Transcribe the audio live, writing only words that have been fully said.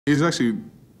He's actually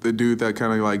the dude that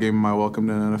kind of like gave me my welcome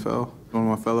to the NFL. One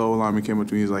of my fellow linemen came up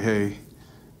to me, he's like, hey,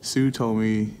 Sue told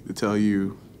me to tell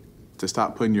you to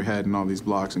stop putting your head in all these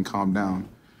blocks and calm down.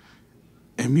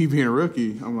 And me being a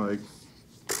rookie, I'm like,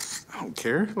 I don't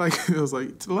care. Like, it was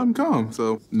like, let him come.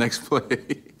 So next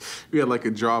play, we had like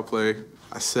a draw play.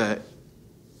 I set,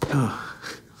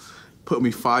 put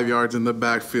me 5 yards in the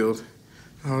backfield.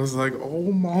 I was like,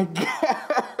 oh my God.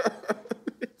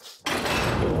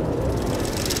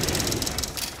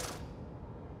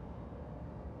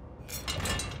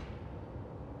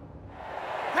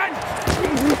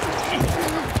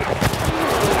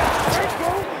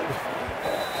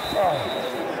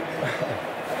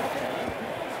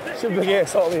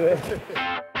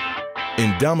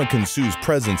 Ndamukong Suh's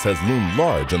presence has loomed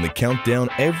large on the countdown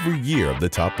every year of the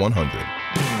top 100.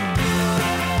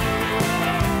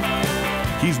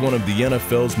 He's one of the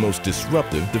NFL's most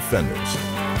disruptive defenders.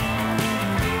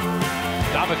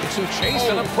 Ndamukong Suh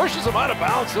chasing him, pushes him out of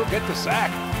bounds, he'll get the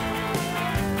sack.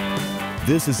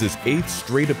 This is his 8th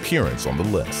straight appearance on the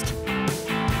list.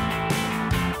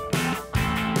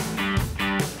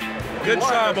 Good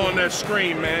job on that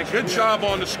screen, man. Good job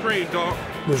on the screen, dog.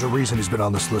 There's a reason he's been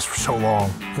on this list for so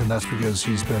long, and that's because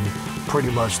he's been pretty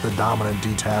much the dominant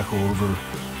D-tackle over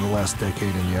the last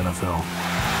decade in the NFL.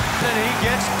 And he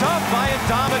gets dumped by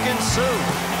Ndamukong Suh.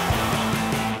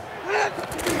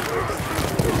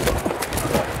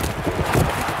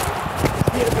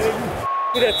 Yeah, baby.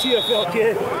 Look at that TFL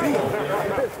kid.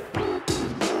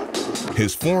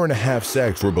 His 4.5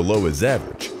 sacks were below his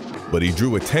average, but he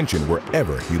drew attention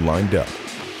wherever he lined up.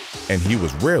 And he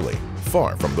was rarely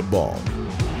far from the ball.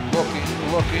 Looking,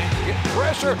 getting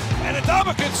pressure, and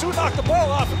Ndamukong Suh knocked the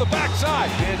ball off of the backside.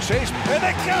 And chased, and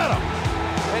they got him.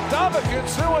 And Ndamukong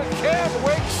Suh and Cam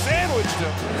Wake sandwiched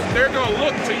him. They're going to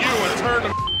look to you and turn to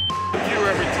you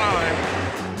every time.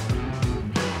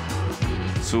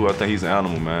 Suh, I think he's an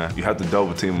animal, man. You have to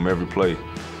double team him every play.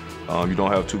 You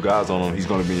don't have 2 guys on him, he's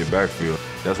going to be in your backfield.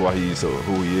 That's why he's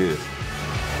who he is.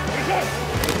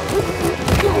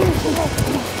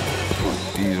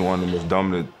 He's one of the most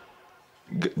dominant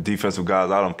defensive guys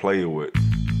I done played with.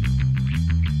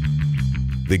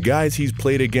 The guys he's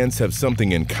played against have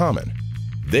something in common.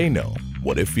 They know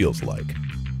what it feels like.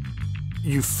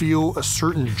 You feel a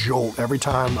certain jolt every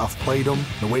time I've played him,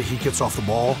 the way he gets off the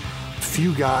ball.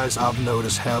 Few guys I've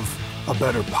noticed have a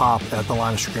better pop at the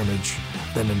line of scrimmage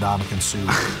than Ndamukong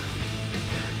Suh.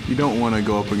 You don't want to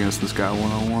go up against this guy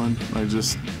one-on-one. Like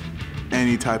just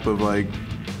any type of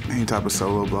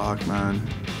solo block, man.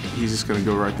 He's just gonna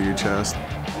go right through your chest.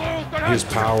 His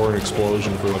power and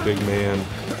explosion for a big man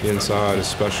inside is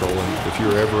special. And if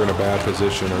you're ever in a bad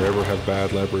position or ever have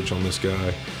bad leverage on this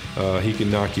guy, he can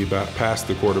knock you back past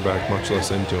the quarterback, much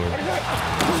less into him.